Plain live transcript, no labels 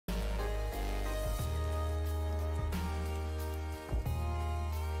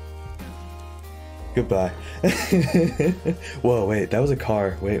Goodbye. Whoa, wait, that was a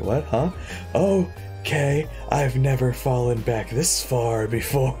car. Wait, what? Huh? Okay, I've never fallen back this far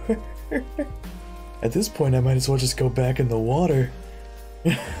before. At this point, I might as well just go back in the water.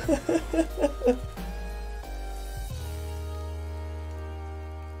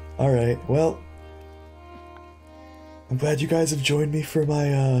 Alright, well, I'm glad you guys have joined me for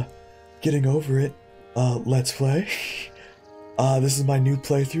my, getting over it, let's play. This is my new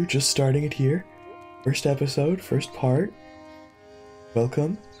playthrough, just starting it here. First episode, first part.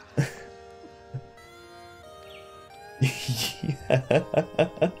 Welcome.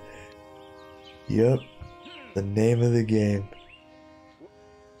 Yep, the name of the game.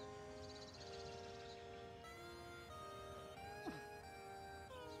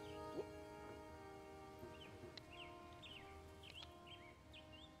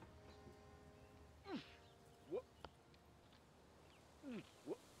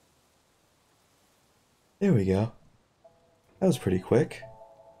 There we go. That was pretty quick.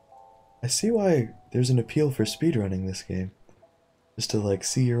 I see why there's an appeal for speedrunning this game. Just to, like,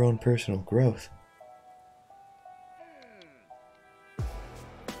 see your own personal growth.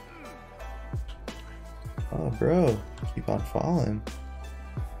 Oh, bro. Keep on falling.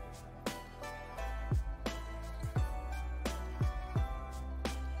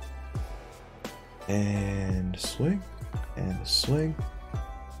 And swing. And swing.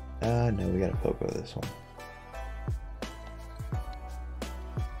 No, we gotta pogo this one.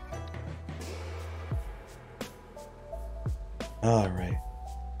 Alright.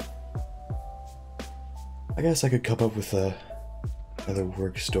 I guess I could come up with another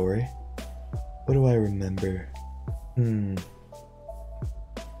work story. What do I remember? I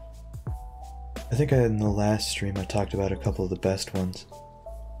think in the last stream I talked about a couple of the best ones.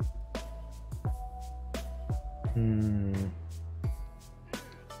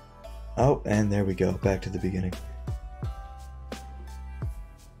 Oh, and there we go, back to the beginning.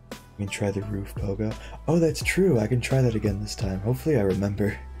 We can try the roof pogo. Oh, that's true, I can try that again this time. Hopefully I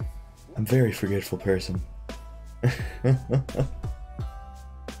remember. I'm a very forgetful person.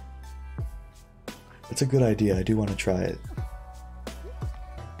 It's a good idea, I do want to try it.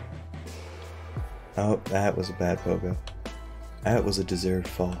 Oh, that was a bad pogo. That was a deserved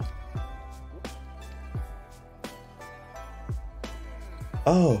fall.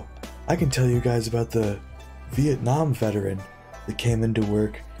 Oh, I can tell you guys about the Vietnam veteran that came into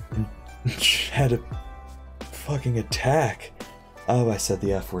work and had a fucking attack. Oh, I said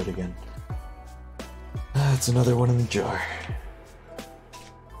the F word again. That's another one in the jar.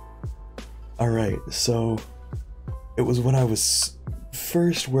 Alright, so it was when I was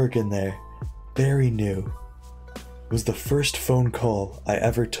first working there, very new. It was the first phone call I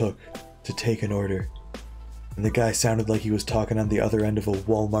ever took to take an order. And the guy sounded like he was talking on the other end of a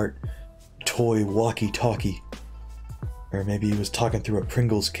Walmart toy walkie-talkie. Or maybe he was talking through a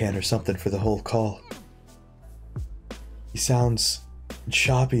Pringles can or something for the whole call. He sounds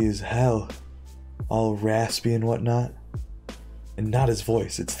choppy as hell, all raspy and whatnot. And not his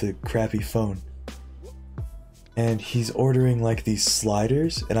voice, it's the crappy phone. And he's ordering like these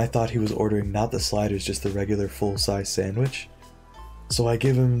sliders, and I thought he was ordering not the sliders, just the regular full-size sandwich. So I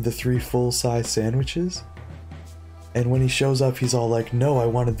give him the 3 full-size sandwiches. And when he shows up, he's all like, no, I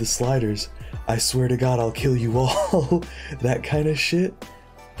wanted the sliders. I swear to God, I'll kill you all. That kind of shit.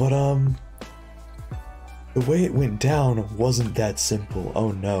 But, the way it went down wasn't that simple.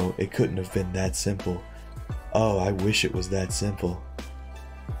 Oh no, it couldn't have been that simple. Oh, I wish it was that simple.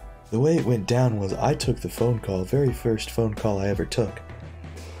 The way it went down was I took the phone call, very first phone call I ever took.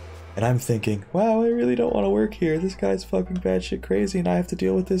 And I'm thinking, wow, I really don't want to work here. This guy's fucking batshit crazy and I have to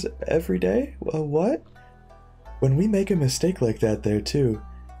deal with this every day? What? When we make a mistake like that there too,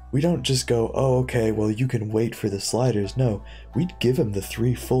 we don't just go, oh okay, well you can wait for the sliders. No, we'd give him the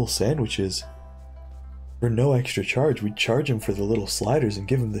 3 full sandwiches. For no extra charge, we'd charge him for the little sliders and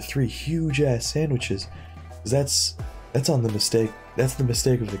give him the 3 huge ass sandwiches. 'Cause that's on the mistake, that's the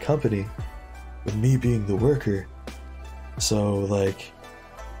mistake of the company, with me being the worker. So like,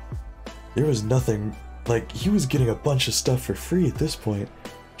 there was nothing, like he was getting a bunch of stuff for free at this point.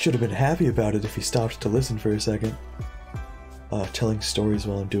 Should have been happy about it if he stopped to listen for a second. Telling stories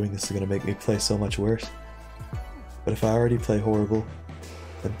while I'm doing this is gonna make me play so much worse. But if I already play horrible,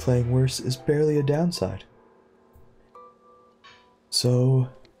 then playing worse is barely a downside. So,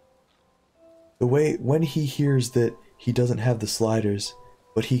 the way, when he hears that he doesn't have the sliders,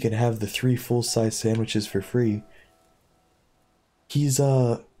 but he can have the 3 full-size sandwiches for free, he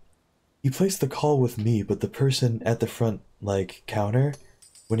placed the call with me, but the person at the front, like, counter,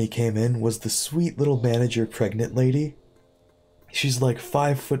 when he came in, was the sweet little manager pregnant lady. She's like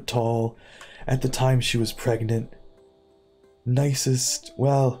 5 foot tall, At the time she was pregnant. Nicest,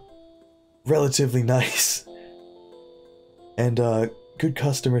 well, relatively nice. And good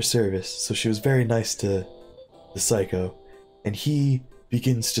customer service, so she was very nice to the psycho. And he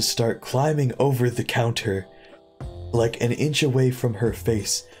begins to start climbing over the counter, like an inch away from her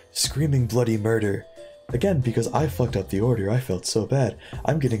face, screaming bloody murder. Again, because I fucked up the order, I felt so bad.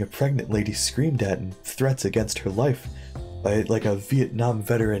 I'm getting a pregnant lady screamed at and threats against her life by like a Vietnam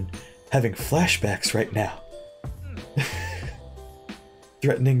veteran having flashbacks right now.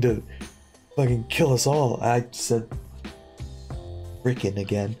 Threatening to fucking kill us all. I said frickin'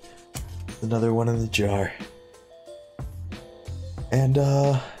 again. Another one in the jar. And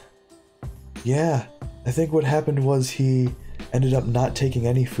yeah, I think what happened was he ended up not taking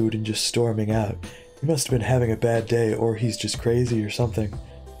any food and just storming out. He must have been having a bad day, or he's just crazy or something.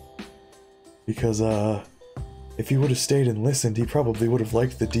 Because, if he would have stayed and listened, he probably would have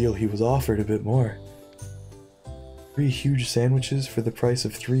liked the deal he was offered a bit more. 3 huge sandwiches for the price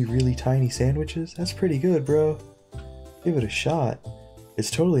of 3 really tiny sandwiches? That's pretty good, bro. Give it a shot. It's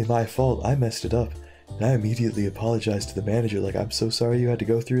totally my fault, I messed it up. And I immediately apologized to the manager, like, I'm so sorry you had to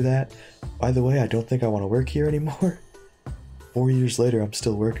go through that. By the way, I don't think I want to work here anymore. 4 years later, I'm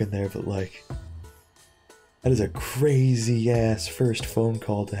still working there, but like... that is a crazy-ass first phone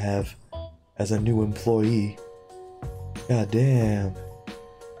call to have as a new employee. God damn.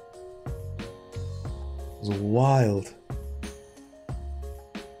 It was wild.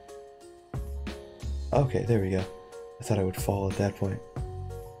 Okay, there we go. I thought I would fall at that point.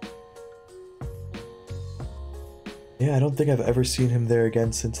 Yeah, I don't think I've ever seen him there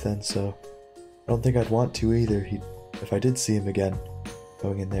again since then, so... I don't think I'd want to either. If I did see him again,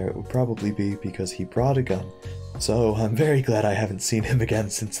 going in there, it would probably be because he brought a gun. So, I'm very glad I haven't seen him again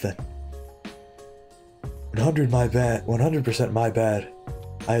since then. 100% my bad.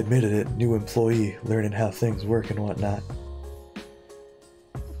 I admitted it, new employee, learning how things work and whatnot.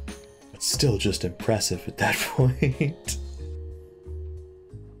 But still just impressive at that point.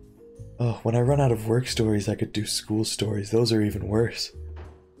 Oh, when I run out of work stories, I could do school stories. Those are even worse.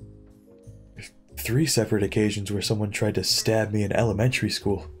 There's 3 separate occasions where someone tried to stab me in elementary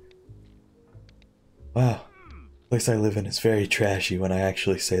school. Wow. The place I live in is very trashy when I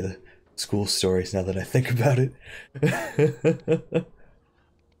actually say the school stories now that I think about it.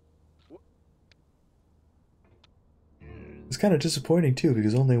 It's kind of disappointing too,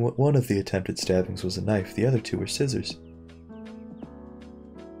 because only one of the attempted stabbings was a knife, the other 2 were scissors.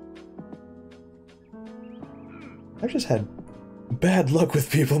 I've just had bad luck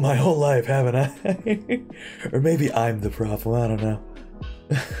with people my whole life, haven't I? Or maybe I'm the problem, I don't know.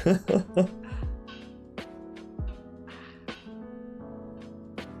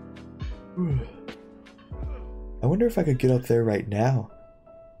 I wonder if I could get up there right now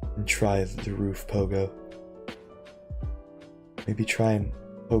and try the roof pogo. Maybe try and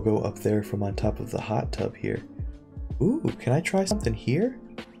pogo up there from on top of the hot tub here. Ooh, can I try something here?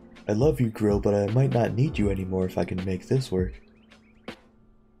 I love you, Grill, but I might not need you anymore if I can make this work.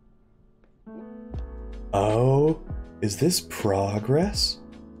 Oh, is this progress?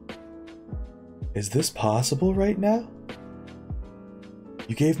 Is this possible right now?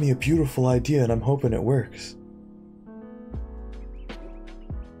 You gave me a beautiful idea and I'm hoping it works.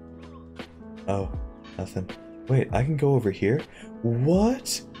 Oh, nothing. Wait, I can go over here?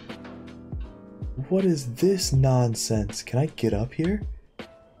 What? What is this nonsense? Can I get up here?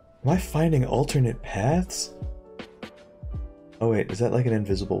 Am I finding alternate paths? Oh wait, is that like an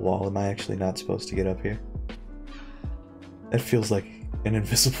invisible wall? Am I actually not supposed to get up here? That feels like an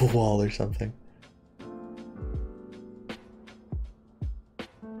invisible wall or something.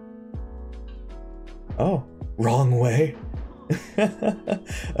 Oh, wrong way.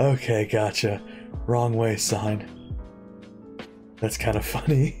 Okay, gotcha. Wrong way sign. That's kind of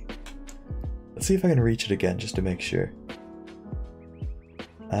funny. Let's see if I can reach it again just to make sure.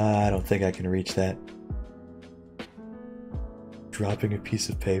 I don't think I can reach that. Dropping a piece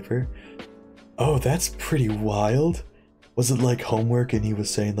of paper? Oh, that's pretty wild. Was it like homework and he was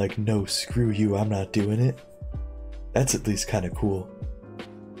saying like, no, screw you, I'm not doing it? That's at least kind of cool.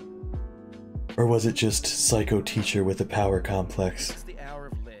 Or was it just psycho teacher with a power complex? It's the hour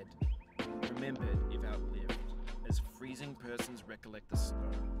of lead. Remembered if outlived. As freezing persons recollect the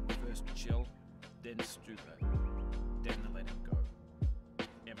snow. First chill, then stupor, then the let him go.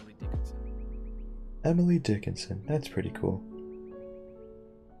 Emily Dickinson. Emily Dickinson, that's pretty cool.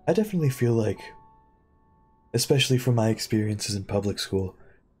 I definitely feel like, especially from my experiences in public school,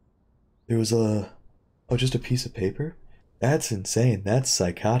 there was just a piece of paper? That's insane, that's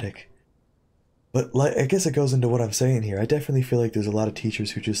psychotic. But like, I guess it goes into what I'm saying here. I definitely feel like there's a lot of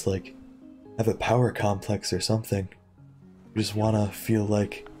teachers who just like have a power complex or something. Just wanna feel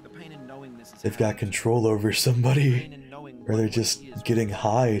like they've got control over somebody, or they're just getting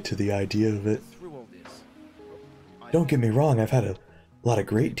high to the idea of it. Don't get me wrong, I've had a lot of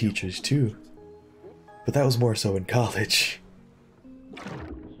great teachers too, but that was more so in college.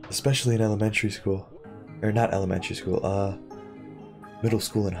 Especially in elementary school. Or not elementary school, middle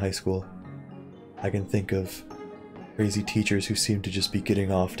school and high school. I can think of crazy teachers who seem to just be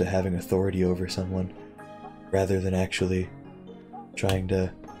getting off to having authority over someone, rather than actually trying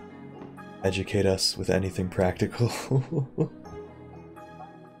to educate us with anything practical.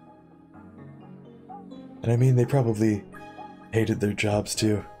 And I mean, they probably hated their jobs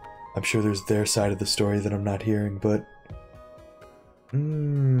too. I'm sure there's their side of the story that I'm not hearing, but...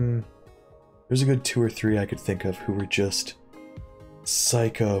 there's a good 2 or 3 I could think of who were just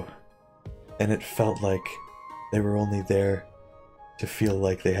psycho, and it felt like they were only there to feel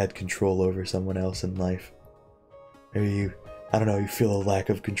like they had control over someone else in life. Maybe you, I don't know, you feel a lack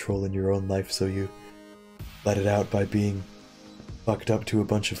of control in your own life, so you let it out by being fucked up to a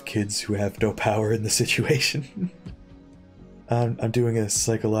bunch of kids who have no power in the situation. I'm doing a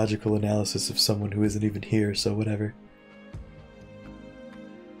psychological analysis of someone who isn't even here, so whatever.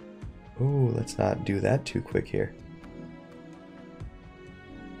 Ooh, let's not do that too quick here.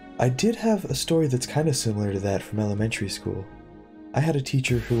 I did have a story that's kind of similar to that from elementary school. I had a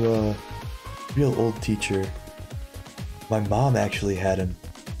teacher who, real old teacher. My mom actually had him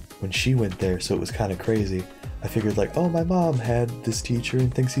when she went there, so it was kind of crazy. I figured like, oh, my mom had this teacher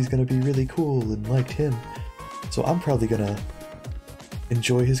and thinks he's gonna be really cool and liked him, so I'm probably gonna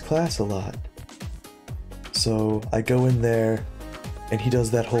enjoy his class a lot. So I go in there, and he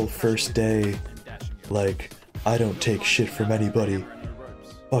does that whole first day, like, I don't take shit from anybody,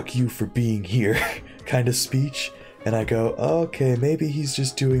 fuck you for being here, kind of speech. And I go, okay, maybe he's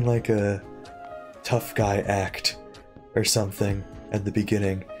just doing like a tough guy act or something at the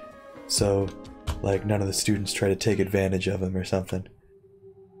beginning. So, like, none of the students try to take advantage of him or something.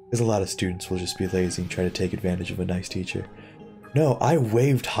 Because a lot of students will just be lazy and try to take advantage of a nice teacher. No, I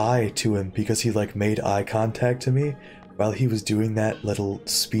waved hi to him because he, like, made eye contact to me while he was doing that little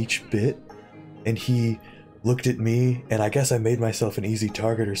speech bit. And he looked at me, and I guess I made myself an easy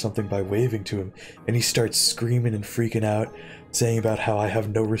target or something by waving to him. And he starts screaming and freaking out, saying about how I have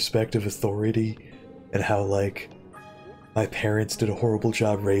no respect of authority, and how, like, my parents did a horrible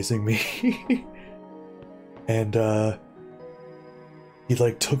job raising me. And, he,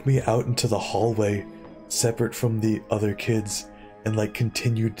 like, took me out into the hallway, separate from the other kids, and, like,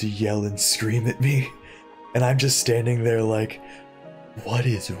 continued to yell and scream at me. And I'm just standing there like, what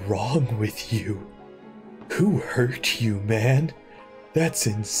is wrong with you? Who hurt you, man? That's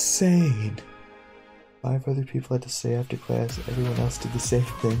insane. 5 other people had to stay after class. Everyone else did the same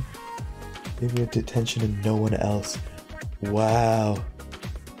thing. Gave me a detention and no one else. Wow.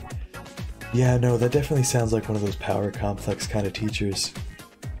 Yeah, no, that definitely sounds like one of those power complex kind of teachers.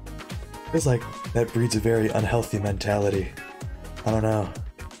 Feels like that breeds a very unhealthy mentality. I don't know.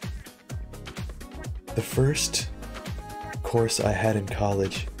 The first course I had in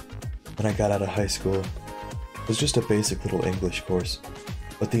college, when I got out of high school, was just a basic little English course,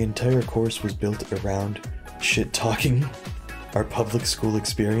 but the entire course was built around shit-talking our public school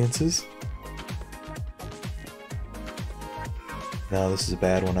experiences. No, this is a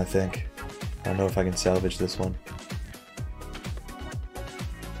bad one, I think. I don't know if I can salvage this one.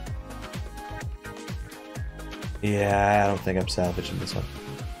 Yeah, I don't think I'm salvaging this one.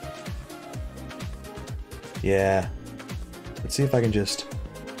 Yeah. Let's see if I can just...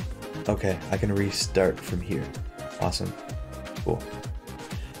 Okay, I can restart from here. Awesome. Cool.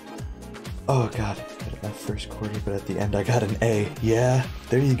 Oh god, I got my first quarter, but at the end I got an A. Yeah,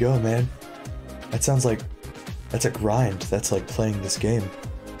 there you go, man. That sounds like... That's a grind. That's like playing this game.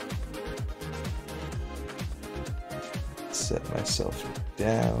 Set myself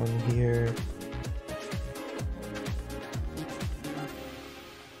down here.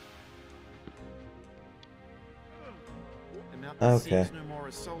 Okay. Seems no more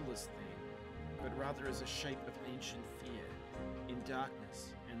a soulless thing, but rather as a shape of ancient fear, in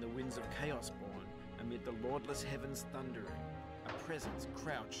darkness and the winds of chaos born, amid the lordless heavens thundering, a presence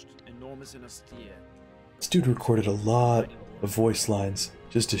crouched, enormous and austere. This dude recorded a lot of voice lines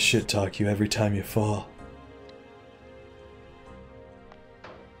just to shit talk you every time you fall.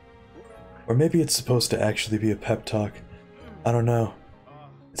 Or maybe it's supposed to actually be a pep talk. I don't know.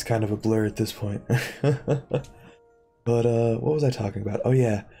 It's kind of a blur at this point. But, what was I talking about? Oh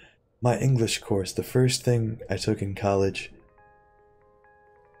yeah, my English course, the first thing I took in college,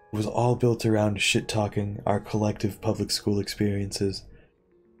 was all built around shit-talking our collective public school experiences.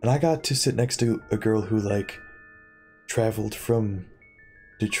 And I got to sit next to a girl who, like, traveled from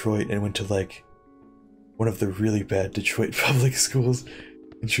Detroit and went to, like, one of the really bad Detroit public schools.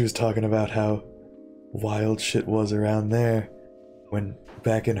 And she was talking about how wild shit was around there when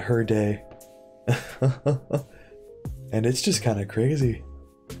back in her day. And it's just kind of crazy.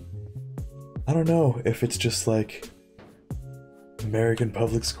 I don't know if it's just like American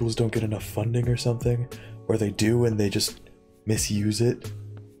public schools don't get enough funding or something, or they do and they just misuse it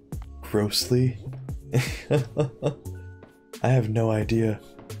grossly. I have no idea,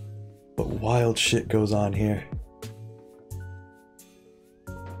 but wild shit goes on here.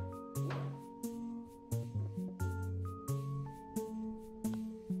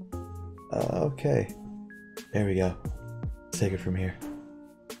 Okay, there we go. Let's take it from here.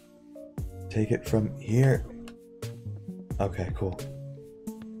 Take it from here. Okay, cool.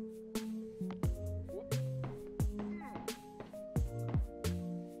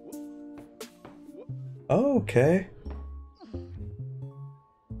 Okay.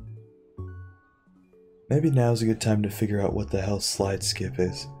 Maybe now's a good time to figure out what the hell slide skip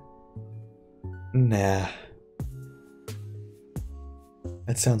is. Nah.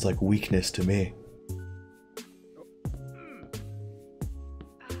 That sounds like weakness to me.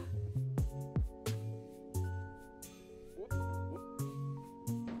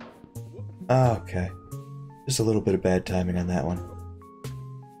 Okay. Just a little bit of bad timing on that one.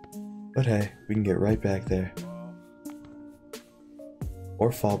 But hey, we can get right back there.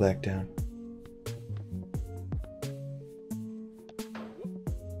 Or fall back down.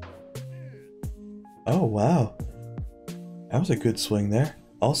 Oh, wow. That was a good swing there.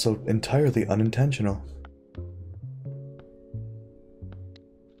 Also entirely unintentional.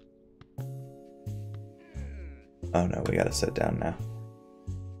 Oh no, we gotta sit down now.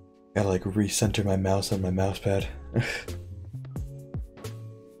 Gotta like recenter my mouse on my mouse pad.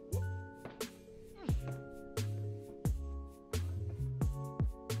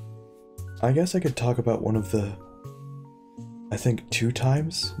 I guess I could talk about one of the, I think 2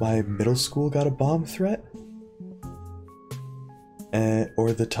 times my middle school got a bomb threat.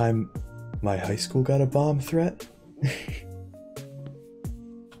 Or the time my high school got a bomb threat.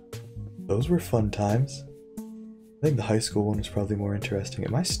 Those were fun times. I think the high school one was probably more interesting.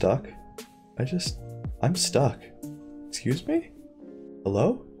 Am I stuck? I'm stuck. Excuse me?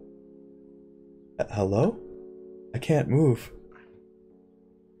 Hello? Hello? I can't move.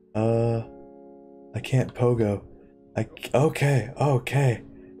 I can't pogo. Okay.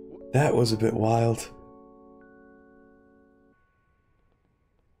 That was a bit wild.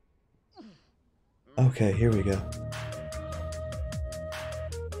 Okay, here we go.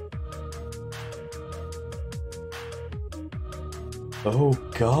 Oh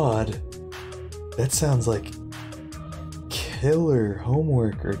god. That sounds like killer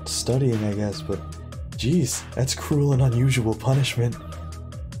homework or studying, I guess, but geez, that's cruel and unusual punishment.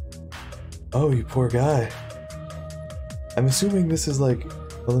 Oh, you poor guy. I'm assuming this is like...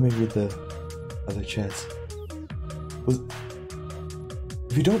 Well, let me read the other chats.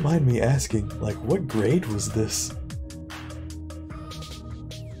 If you don't mind me asking, like, what grade was this?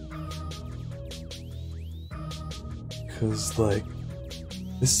 Cause, like,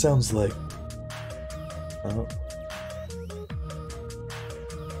 this sounds like... Oh.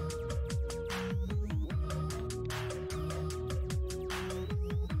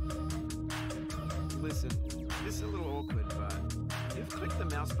 Listen, this is a little awkward, but you've clicked the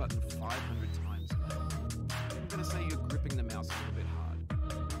mouse button 500 times now. I'm gonna say you're gripping the mouse a little bit hard.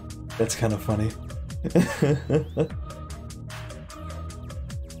 That's kind of funny.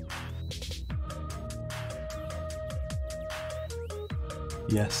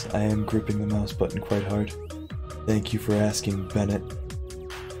 Yes, I am gripping the mouse button quite hard. Thank you for asking, Bennett.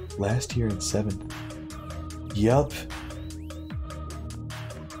 Last year in 7th. Yup.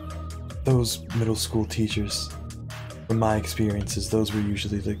 Those middle school teachers, from my experiences, those were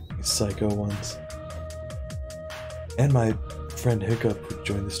usually the psycho ones. And my friend Hiccup, who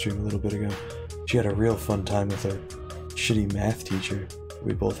joined the stream a little bit ago, she had a real fun time with our shitty math teacher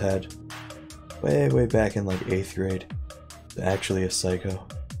we both had way back in like 8th grade. Actually a psycho.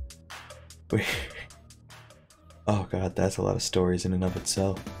 Oh god, that's a lot of stories in and of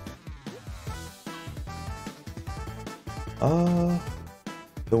itself.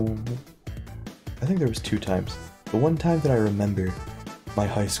 I think there was 2 times. The one time that I remember my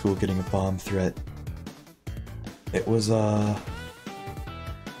high school getting a bomb threat, it was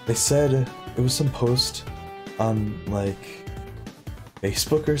they said it was some post on like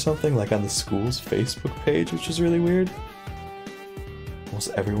Facebook or something, like on the school's Facebook page, which was really weird.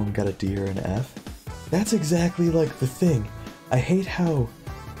 Almost everyone got a D or an F. That's exactly like the thing. I hate how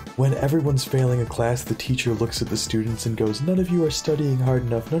When everyone's failing a class, the teacher looks at the students and goes, "None of you are studying hard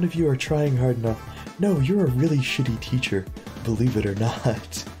enough. None of you are trying hard enough. No, you're a really shitty teacher, believe it or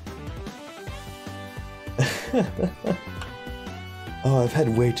not." Oh, I've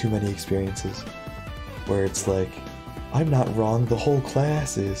had way too many experiences where it's like, I'm not wrong, the whole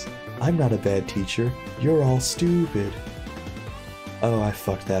class is. I'm not a bad teacher, you're all stupid. Oh, I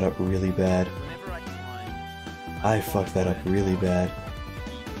fucked that up really bad. I fucked that up really bad.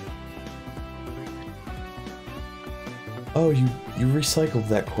 Oh, you recycled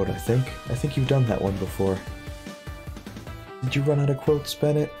that quote, I think. I think you've done that one before. Did you run out of quotes,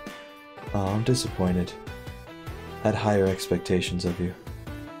 Bennett? Oh, I'm disappointed. Had higher expectations of you.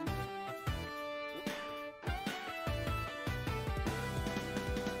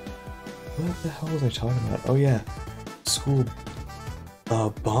 What the hell was I talking about? Oh yeah, school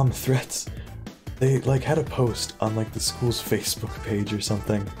bomb threats. They like had a post on like the school's Facebook page or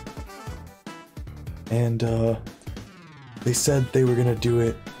something. And they said they were gonna do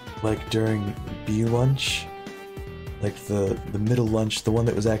it like during B lunch. Like the middle lunch, the one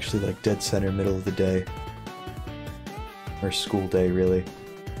that was actually like dead center middle of the day. Or school day, really.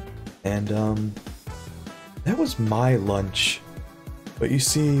 And that was my lunch. But you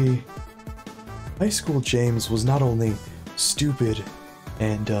see, high school James was not only stupid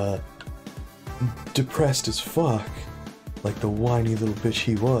and depressed as fuck, like the whiny little bitch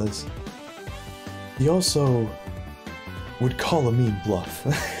he was, he also would call a mean bluff.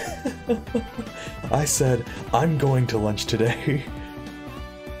 I said, "I'm going to lunch today.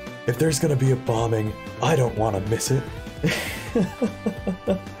 If there's gonna be a bombing, I don't want to miss it."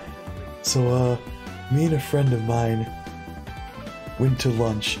 So, me and a friend of mine went to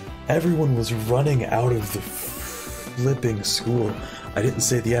lunch. Everyone was running out of the flipping school. I didn't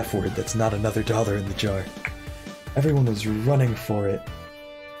say the F word, that's not another dollar in the jar. Everyone was running for it.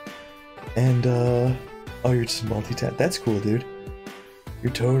 And, oh, you're just multi-tap. That's cool, dude.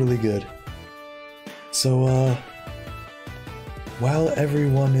 You're totally good. So, while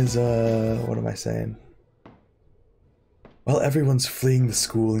everyone is, what am I saying? While everyone's fleeing the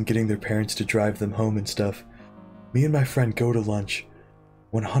school and getting their parents to drive them home and stuff, me and my friend go to lunch,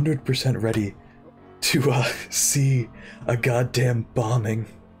 100% ready to, see a goddamn bombing.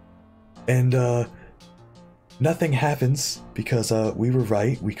 And, nothing happens because, we were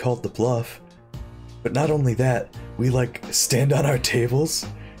right, we called the bluff. But not only that, we, like, stand on our tables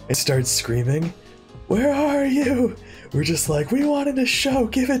and start screaming, "Where are you?" We're just like, "We wanted a show,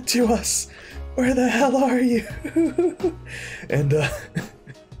 give it to us! Where the hell are you?" And,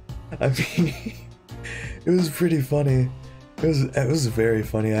 I mean, it was pretty funny. It was very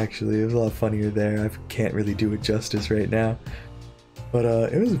funny, actually. It was a lot funnier there. I can't really do it justice right now. But,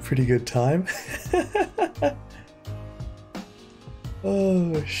 it was a pretty good time.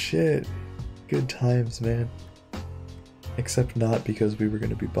 Oh, shit. Good times, man. Except not because we were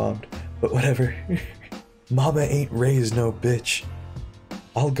gonna be bombed. But whatever. Mama ain't raised no bitch.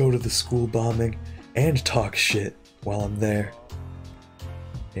 I'll go to the school bombing and talk shit while I'm there.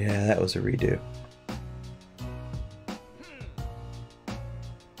 Yeah, that was a redo.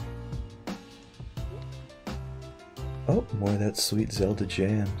 Oh, more of that sweet Zelda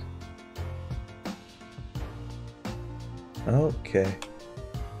jam. Okay.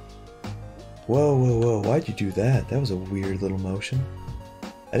 Whoa, whoa, whoa, why'd you do that? That was a weird little motion.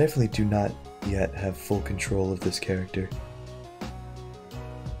 I definitely do not yet have full control of this character.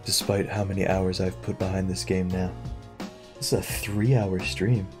 Despite how many hours I've put behind this game now. This is a 3-hour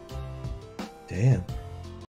stream. Damn.